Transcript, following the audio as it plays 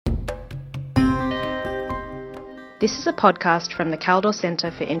This is a podcast from the Kaldor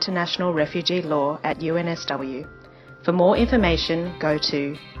Centre for International Refugee Law at UNSW. For more information, go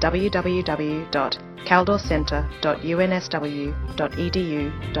to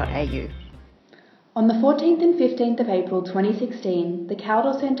www.kaldorcentre.unsw.edu.au. On the 14th and 15th of April 2016, the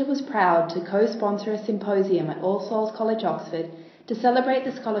Kaldor Centre was proud to co-sponsor a symposium at All Souls College, Oxford, to celebrate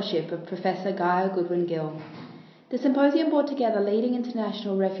the scholarship of Professor Gaia Goodwin-Gill. The symposium brought together leading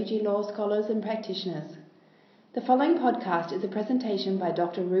international refugee law scholars and practitioners. The following podcast is a presentation by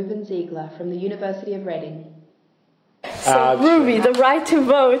Dr. Reuven Ziegler from the University of Reading. So, Ruby, the right to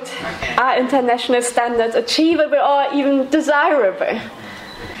vote, are international standards achievable or even desirable?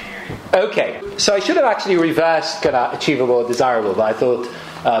 Okay, so I should have actually reversed kind of achievable or desirable, but I thought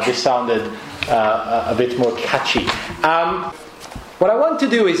this sounded a bit more catchy. What I want to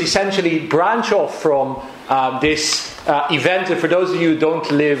do is essentially branch off from this event, and for those of you who don't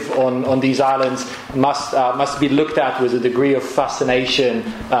live on these islands, must be looked at with a degree of fascination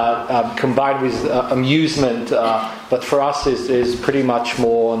combined with amusement, but for us is pretty much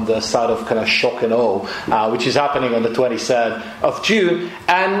more on the side of kind of shock and awe, which is happening on the 23rd of June.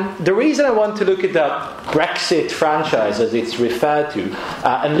 And the reason I want to look at the Brexit franchise, as it's referred to,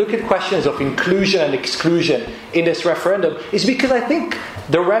 and look at questions of inclusion and exclusion in this referendum is because I think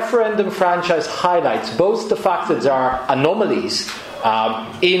the referendum franchise highlights both the fact that there are anomalies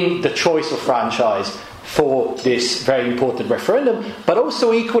in the choice of franchise for this very important referendum, but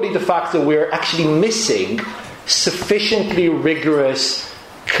also equally the fact that we're actually missing sufficiently rigorous,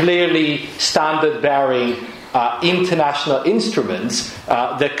 clearly standard-bearing international instruments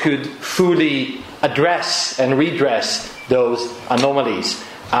that could fully address and redress those anomalies.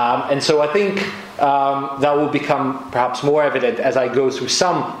 And so I think that will become perhaps more evident as I go through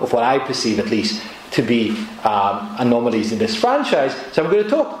some of what I perceive, at least, to be anomalies in this franchise. So I'm going to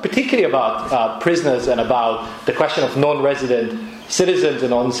talk particularly about prisoners and about the question of non-resident citizens and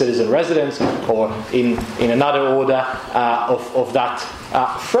non-citizen residents, or in another order of that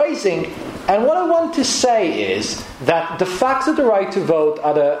phrasing. And what I want to say is that the fact that the right to vote,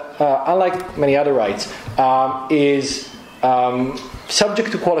 unlike many other rights, is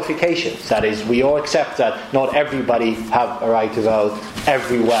subject to qualifications. That is, we all accept that not everybody have a right to vote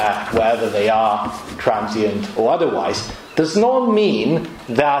everywhere, wherever they are, transient or otherwise, does not mean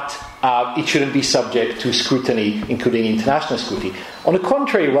that it shouldn't be subject to scrutiny, including international scrutiny. On the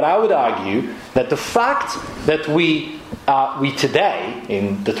contrary, what I would argue that the fact that we today,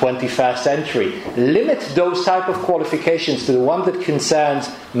 in the 21st century, limit those type of qualifications to the one that concerns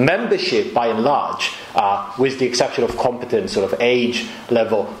membership by and large, with the exception of competence, sort of age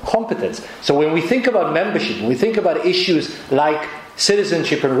level competence. So when we think about membership, when we think about issues like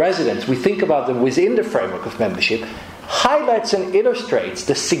citizenship and residence, we think about them within the framework of membership, highlights and illustrates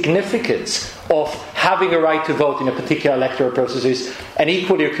the significance of having a right to vote in a particular electoral process, and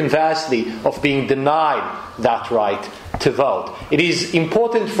equally or conversely of being denied that right to vote. It is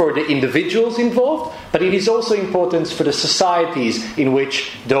important for the individuals involved, but it is also important for the societies in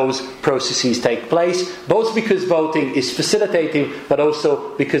which those processes take place, both because voting is facilitating, but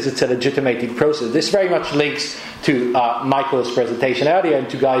also because it's a legitimating process. This very much links to Michael's presentation earlier and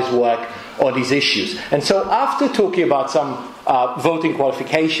to Guy's work on these issues. And so after talking about some voting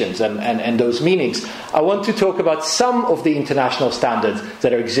qualifications and those meanings, I want to talk about some of the international standards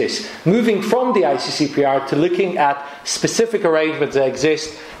that exist, moving from the ICCPR to looking at specific arrangements that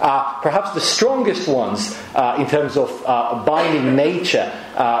exist, perhaps the strongest ones in terms of binding nature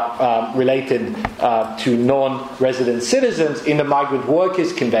related to non-resident citizens in the Migrant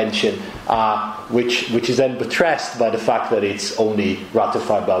Workers Convention, which is then buttressed by the fact that it's only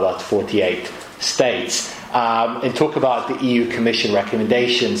ratified by about 48 states. And talk about the EU Commission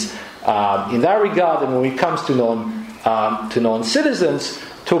recommendations in that regard. And when it comes to non-citizens,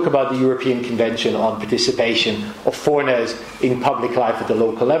 talk about the European Convention on Participation of Foreigners in Public Life at the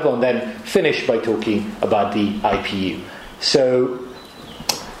local level, and then finish by talking about the IPU. So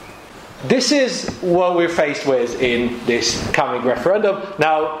this is what we're faced with in this coming referendum.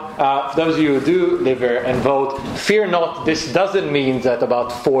 Now, for those of you who do live here and vote, fear not, this doesn't mean that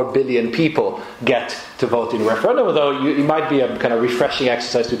about 4 billion people get to vote in a referendum, although it might be a kind of refreshing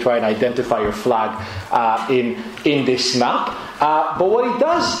exercise to try and identify your flag in this map. But what it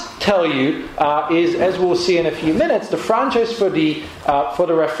does tell you is, as we'll see in a few minutes, the franchise for the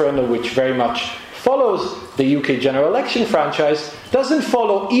referendum, which very much follows the UK general election franchise, doesn't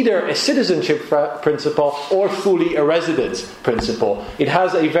follow either a citizenship principle or fully a residence principle. It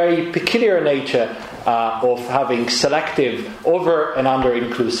has a very peculiar nature of having selective over and under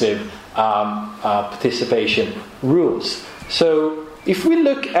inclusive participation rules. So if we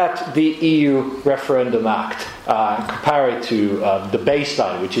look at the EU Referendum Act and compare it to the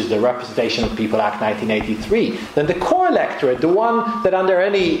baseline, which is the Representation of People Act 1983, then the core electorate, the one that under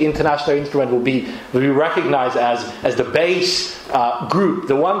any international instrument will be recognized as the base group,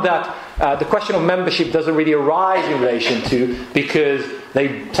 the one that the question of membership doesn't really arise in relation to because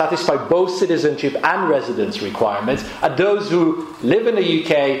they satisfy both citizenship and residence requirements, are those who live in the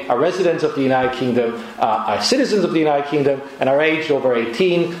UK, are residents of the United Kingdom, are citizens of the United Kingdom, and are aged over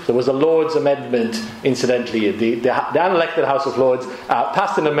 18. There was a Lords Amendment, incidentally, the unelected House of Lords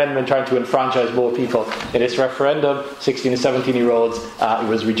passed an amendment trying to enfranchise more people in this referendum, 16 and 17-year-olds. It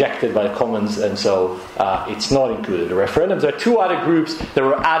was rejected by the Commons, and so it's not included in the referendum. There are two other groups that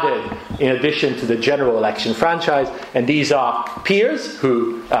were added in addition to the general election franchise, and these are peers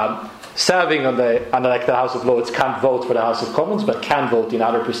who, serving on the unelected House of Lords, can't vote for the House of Commons, but can vote in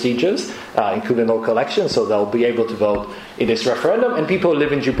other procedures, including local elections, so they'll be able to vote in this referendum. And people who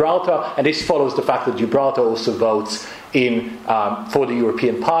live in Gibraltar, and this follows the fact that Gibraltar also votes for the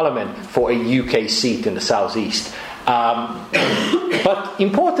European Parliament for a UK seat in the southeast. But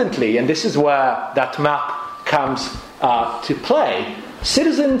importantly, and this is where that map comes to play,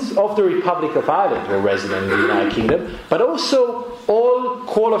 citizens of the Republic of Ireland were resident in the United Kingdom, but also all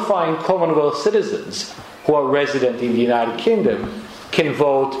qualifying Commonwealth citizens who are resident in the United Kingdom can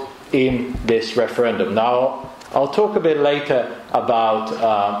vote in this referendum. Now, I'll talk a bit later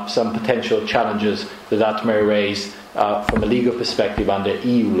about some potential challenges that may raise from a legal perspective under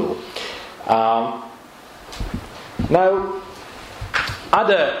EU law. Now,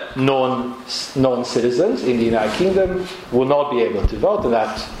 other non-citizens in the United Kingdom will not be able to vote, and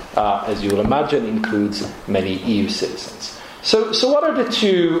that, as you will imagine, includes many EU citizens. So what are the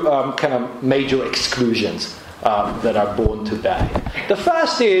two kind of major exclusions that are born to bear? The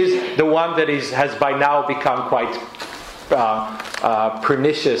first is the one that has by now become quite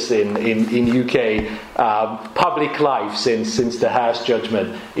pernicious in UK public life since the Harris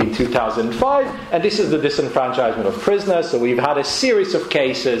judgment in 2005, and this is the disenfranchisement of prisoners. So we've had a series of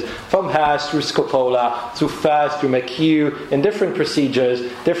cases from Harris through Scopola, through First, through McHugh, in different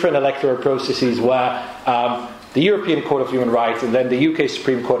procedures, different electoral processes where the European Court of Human Rights and then the UK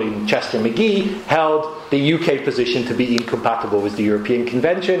Supreme Court in Chester McGee held the UK position to be incompatible with the European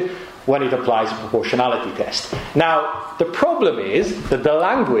Convention when it applies a proportionality test. Now, the problem is that the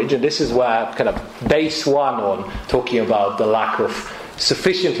language, and this is where kind of base one on talking about the lack of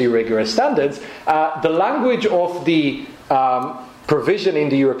sufficiently rigorous standards, the language of the provision in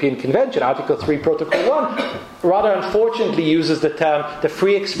the European Convention, Article 3, Protocol 1, rather unfortunately uses the term the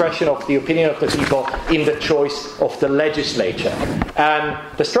free expression of the opinion of the people in the choice of the legislature. And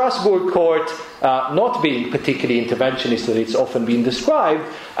the Strasbourg Court, not being particularly interventionist as it's often been described,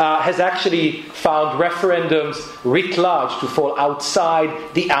 has actually found referendums writ large to fall outside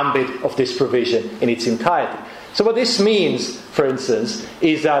the ambit of this provision in its entirety. So what this means, for instance,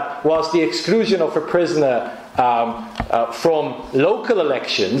 is that whilst the exclusion of a prisoner from local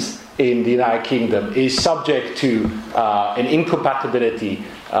elections in the United Kingdom is subject to an incompatibility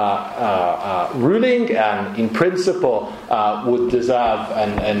ruling, and in principle would deserve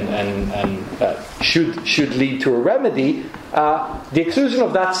and should lead to a remedy, the exclusion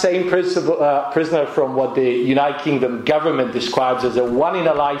of that same prisoner from what the United Kingdom government describes as a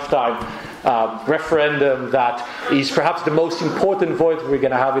one-in-a-lifetime referendum that is perhaps the most important vote we're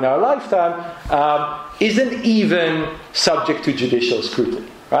going to have in our lifetime, isn't even subject to judicial scrutiny,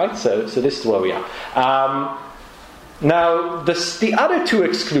 right? So this is where we are. Now, the other two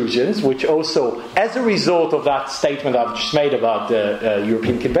exclusions, which also, as a result of that statement I've just made about the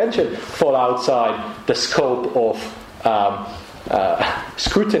European Convention, fall outside the scope of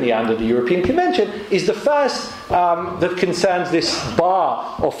scrutiny under the European Convention, is the first that concerns this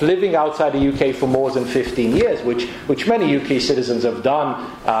bar of living outside the UK for more than 15 years, which many UK citizens have done,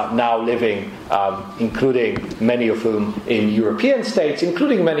 now living, including many of whom in European states,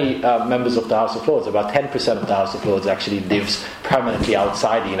 including many members of the House of Lords. About 10% of the House of Lords actually lives permanently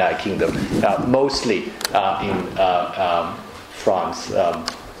outside the United Kingdom, mostly in France,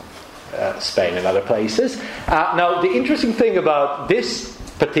 Spain and other places. Now, the interesting thing about this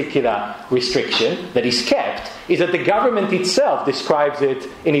particular restriction that is kept is that the government itself describes it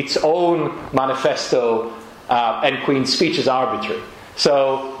in its own manifesto and Queen's speech as arbitrary.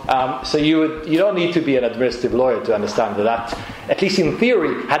 So you don't need to be an administrative lawyer to understand that, at least in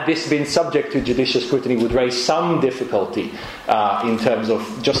theory, had this been subject to judicial scrutiny, would raise some difficulty in terms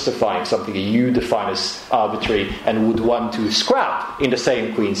of justifying something you define as arbitrary and would want to scrap in the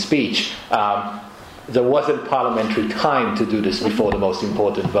same Queen's speech. there wasn't parliamentary time to do this before the most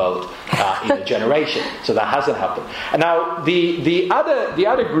important vote in a generation. So that hasn't happened. And now the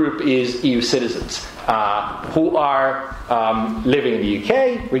other group is EU citizens who are living in the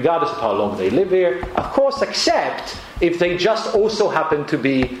UK, regardless of how long they live here, of course, except if they just also happen to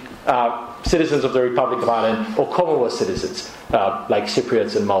be citizens of the Republic of Ireland or Commonwealth citizens, like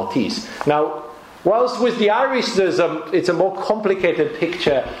Cypriots and Maltese. Now, whilst with the Irish, it's a more complicated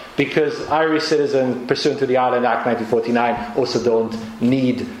picture because Irish citizens, pursuant to the Ireland Act 1949, also don't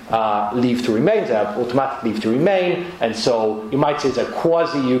need leave to remain. They have automatic leave to remain, and so you might say they're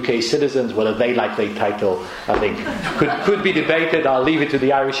quasi-UK citizens. Whether they like the title, I think, could be debated. I'll leave it to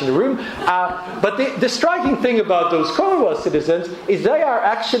the Irish in the room. But the striking thing about those Commonwealth citizens is they are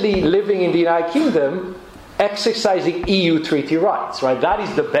actually living in the United Kingdom, exercising EU treaty rights, right? That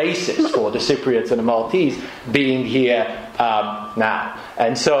is the basis for the Cypriots and the Maltese being here now.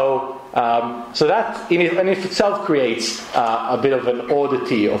 And so that in itself creates a bit of an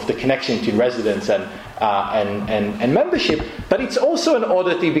oddity of the connection between residence and membership, but it's also an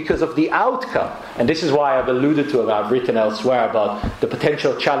oddity because of the outcome. And this is why I've alluded to it, I've written elsewhere about the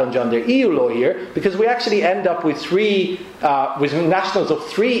potential challenge under EU law here, because we actually end up with with nationals of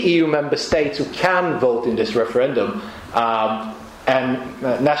 3 EU member states who can vote in this referendum, and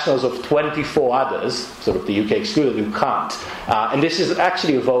nationals of 24 others, sort of the UK excluded, who can't. And this is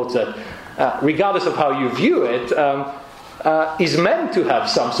actually a vote that, regardless of how you view it, is meant to have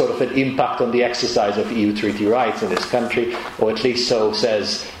some sort of an impact on the exercise of EU treaty rights in this country, or at least so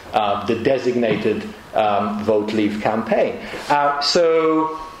says the designated Vote Leave campaign.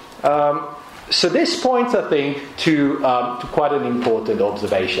 So this points, I think, to quite an important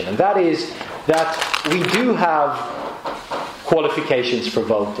observation, and that is that we do have qualifications for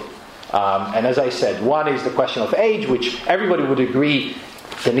voting. And as I said, one is the question of age, which everybody would agree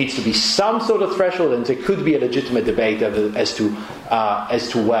there needs to be some sort of threshold, and there could be a legitimate debate as to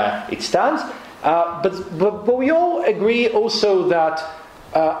where it stands. But we all agree also that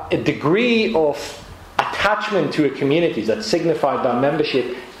a degree of attachment to a community that's signified by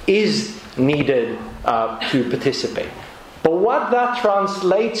membership is needed to participate. But what that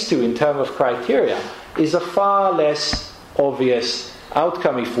translates to in terms of criteria is a far less obvious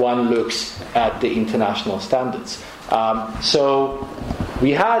outcome if one looks at the international standards. So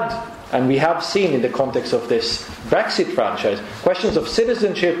we had, and we have seen in the context of this Brexit franchise, questions of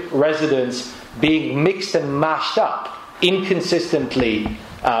citizenship, residence being mixed and mashed up inconsistently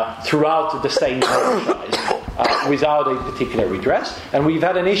throughout the same franchise without a particular redress. And we've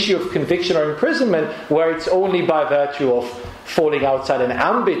had an issue of conviction or imprisonment where it's only by virtue of falling outside an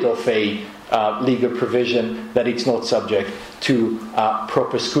ambit of a legal provision that it's not subject to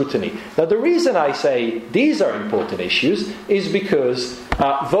proper scrutiny. Now, the reason I say these are important issues is because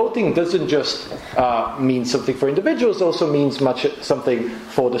voting doesn't just mean something for individuals, also means something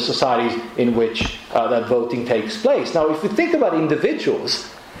for the societies in which that voting takes place. Now, if we think about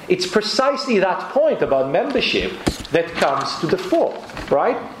individuals, it's precisely that point about membership that comes to the fore,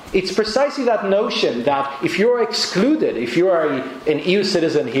 right? It's precisely that notion that if you're excluded, if you are an EU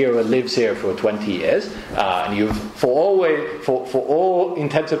citizen here who lives here for 20 years, and you've for all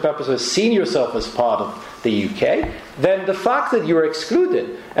intents and purposes seen yourself as part of the UK, then the fact that you're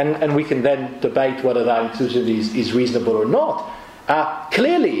excluded, and we can then debate whether that inclusion is reasonable or not,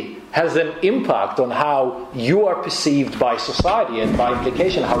 clearly has an impact on how you are perceived by society, and by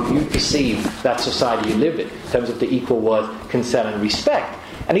implication how you perceive that society you live in terms of the equal worth, consent and respect.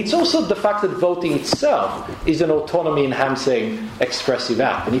 And it's also the fact that voting itself is an autonomy-enhancing expressive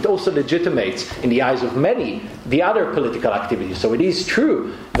act. And it also legitimates, in the eyes of many, the other political activities. So it is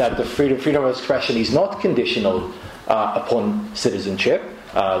true that the freedom of expression is not conditional upon citizenship.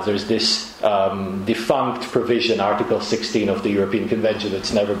 There's this defunct provision, Article 16 of the European Convention,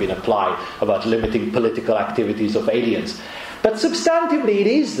 that's never been applied, about limiting political activities of aliens. But substantively it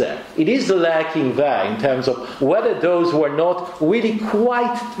is there. It is lacking there in terms of whether those who are not really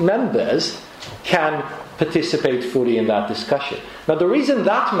quite members can participate fully in that discussion. Now, the reason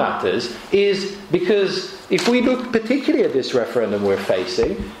that matters is because if we look particularly at this referendum we're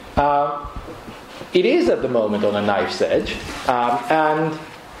facing, it is at the moment on a knife's edge, and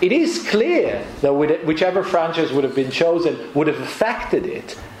it is clear that whichever franchise would have been chosen would have affected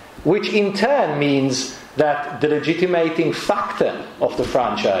it, which in turn means that the legitimating factor of the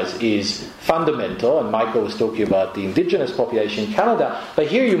franchise is fundamental, and Michael was talking about the indigenous population in Canada, but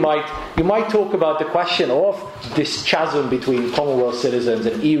here you might talk about the question of this chasm between Commonwealth citizens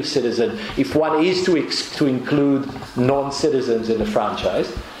and EU citizens if one is to include non-citizens in the franchise.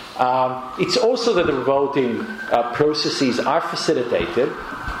 It's also that the voting processes are facilitated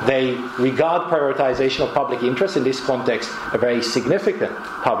They regard prioritization of public interest, in this context a very significant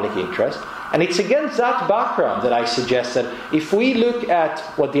public interest. And it's against that background that I suggest that if we look at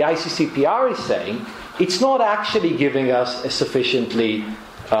what the ICCPR is saying, it's not actually giving us a sufficiently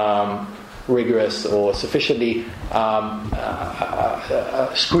rigorous or sufficiently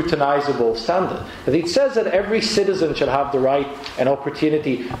scrutinizable standard. But it says that every citizen should have the right and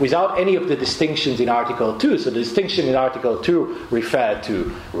opportunity without any of the distinctions in Article 2. So the distinction in Article 2 refer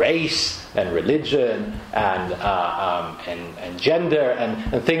to race and religion and gender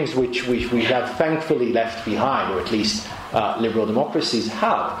and things which we have thankfully left behind, or at least liberal democracies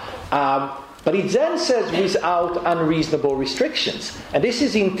have. But it then says without unreasonable restrictions. And this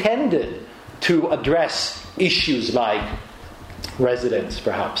is intended to address issues like residence,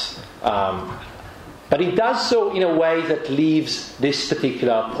 perhaps. But it does so in a way that leaves this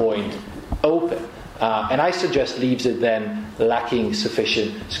particular point open. And I suggest leaves it then lacking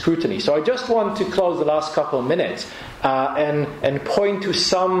sufficient scrutiny. So I just want to close the last couple of minutes and point to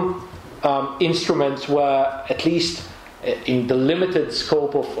some instruments where, at least in the limited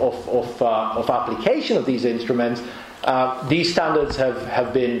scope of application of these instruments, these standards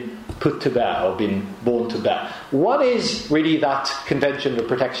have been put to bear or been borne to bear. One is really that Convention for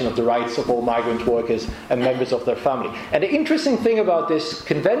Protection of the Rights of All Migrant Workers and Members of Their Family. And the interesting thing about this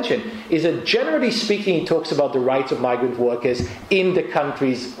convention is that, generally speaking, it talks about the rights of migrant workers in the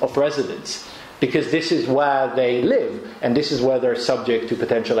countries of residence, because this is where they live, and this is where they're subject to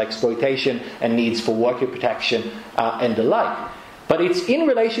potential exploitation and needs for worker protection and the like. But it's in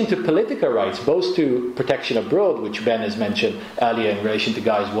relation to political rights, both to protection abroad, which Ben has mentioned earlier in relation to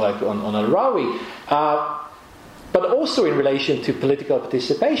Guy's work on Al-Rawi, but also in relation to political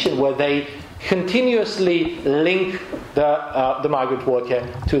participation, where they continuously link the migrant worker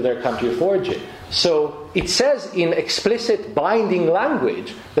to their country of origin. So it says in explicit binding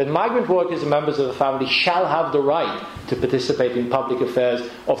language that migrant workers and members of the family shall have the right to participate in public affairs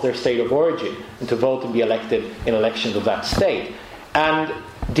of their state of origin and to vote and be elected in elections of that state. And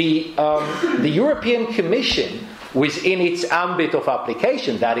the European Commission, within its ambit of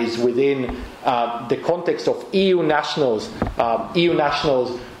application, that is within the context of EU nationals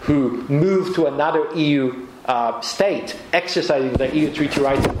who move to another EU state, exercising their EU treaty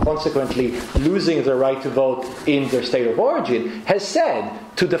rights and consequently losing the right to vote in their state of origin, has said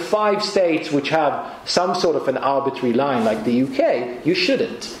to the 5 states which have some sort of an arbitrary line, like the UK, you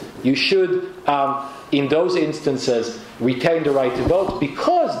shouldn't. You should, in those instances, retain the right to vote,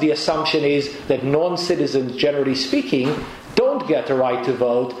 because the assumption is that non-citizens, generally speaking, don't get a right to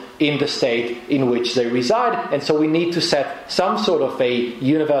vote in the state in which they reside, and so we need to set some sort of a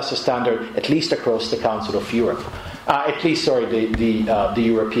universal standard, at least across the Council of Europe, the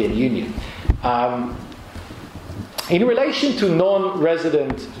European Union. In relation to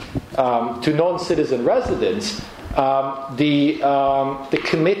non-citizen residents, the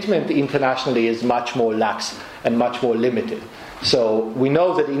commitment internationally is much more lax and much more limited. So we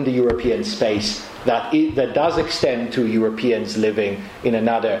know that in the European space that does extend to Europeans living in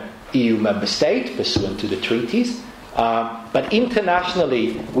another EU member state pursuant to the treaties. But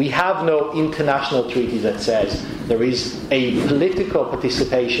internationally, we have no international treaty that says there is a political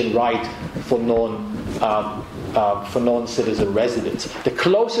participation right for non-citizen residents. The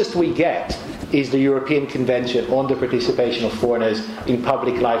closest we get is the European Convention on the Participation of Foreigners in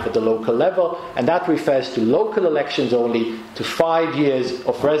Public Life at the local level, and that refers to local elections only, to 5 years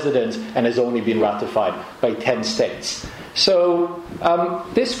of residence, and has only been ratified by 10 states. So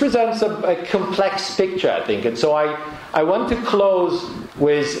this presents a complex picture, I think, and so I want to close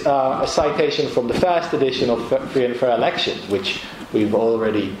with a citation from the first edition of Free and Fair Elections, which we've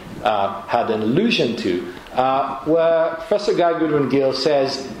already had an allusion to, where Professor Guy Goodwin Gill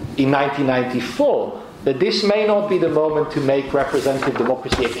says in 1994 that this may not be the moment to make representative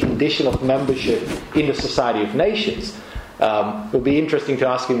democracy a condition of membership in the Society of Nations. It would be interesting to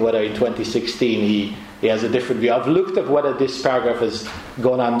ask him whether in 2016 he has a different view. I've looked at whether this paragraph has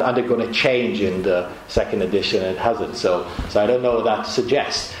undergone a change in the second edition, and it hasn't, so I don't know what that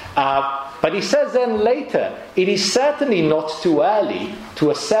suggests. But he says then later, it is certainly not too early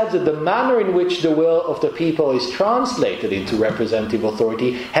to assert that the manner in which the will of the people is translated into representative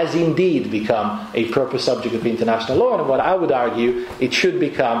authority has indeed become a proper subject of international law, and what I would argue, it should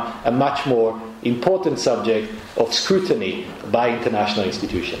become a much more important subject of scrutiny by international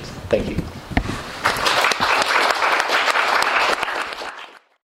institutions. Thank you.